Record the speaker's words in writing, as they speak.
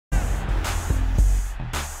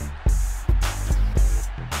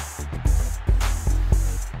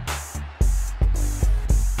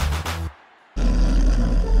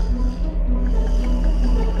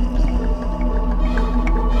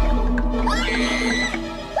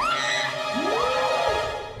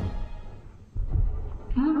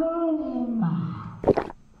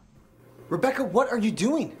what are you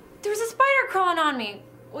doing? There's a spider crawling on me.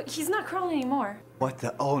 Well, he's not crawling anymore. What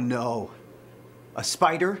the? Oh no. A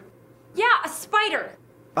spider? Yeah, a spider.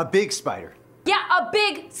 A big spider. Yeah, a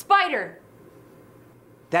big spider.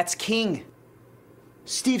 That's King.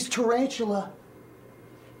 Steve's tarantula.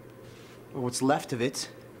 Or what's left of it.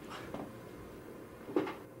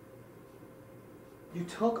 You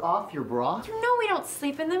took off your bra? You know we don't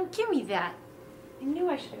sleep in them. Give me that. I knew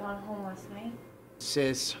I should have gone home last night.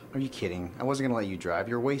 Sis, are you kidding? I wasn't gonna let you drive.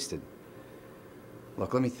 You're wasted.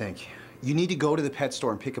 Look, let me think. You need to go to the pet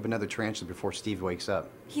store and pick up another tarantula before Steve wakes up.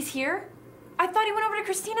 He's here? I thought he went over to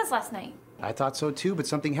Christina's last night. I thought so too, but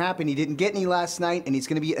something happened. He didn't get any last night, and he's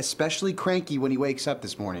gonna be especially cranky when he wakes up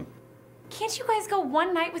this morning. Can't you guys go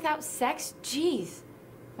one night without sex? Jeez.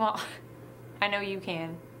 Well, I know you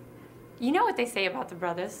can. You know what they say about the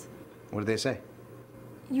brothers. What did they say?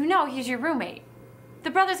 You know he's your roommate.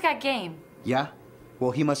 The brothers got game. Yeah?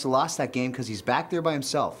 Well, he must have lost that game because he's back there by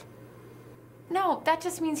himself. No, that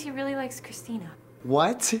just means he really likes Christina.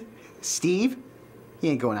 What? Steve? He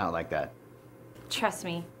ain't going out like that. Trust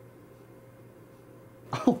me.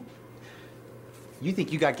 Oh. You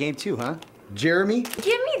think you got game too, huh? Jeremy? Give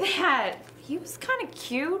me that! He was kind of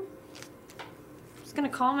cute. I was gonna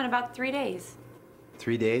call him in about 3 days.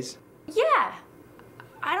 3 days? Yeah.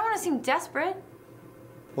 I don't want to seem desperate.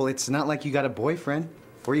 Well, it's not like you got a boyfriend.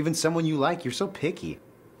 Or even someone you like. You're so picky.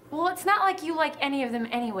 Well, it's not like you like any of them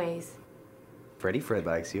anyways. Fred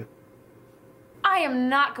likes you. I am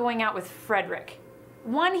not going out with Frederick.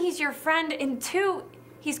 1, he's your friend, and 2,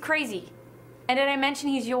 he's crazy. And did I mention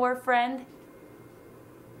he's your friend?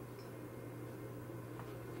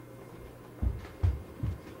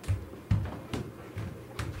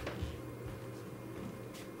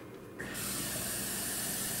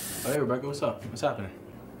 Hey, Rebecca, what's up? What's happening?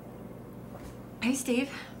 Hey, Steve.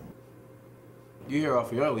 You here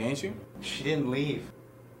awfully early, ain't you? She didn't leave.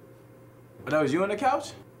 But that was you on the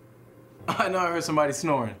couch? I know I heard somebody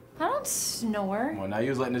snoring. I don't snore. Well, now you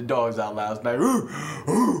was letting the dogs out last night.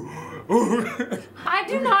 I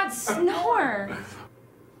do not snore.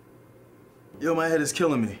 Yo, my head is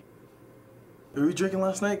killing me. Were we drinking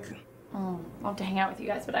last night? I'll have to hang out with you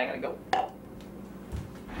guys, but I gotta go.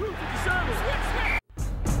 Switch,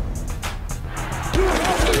 switch.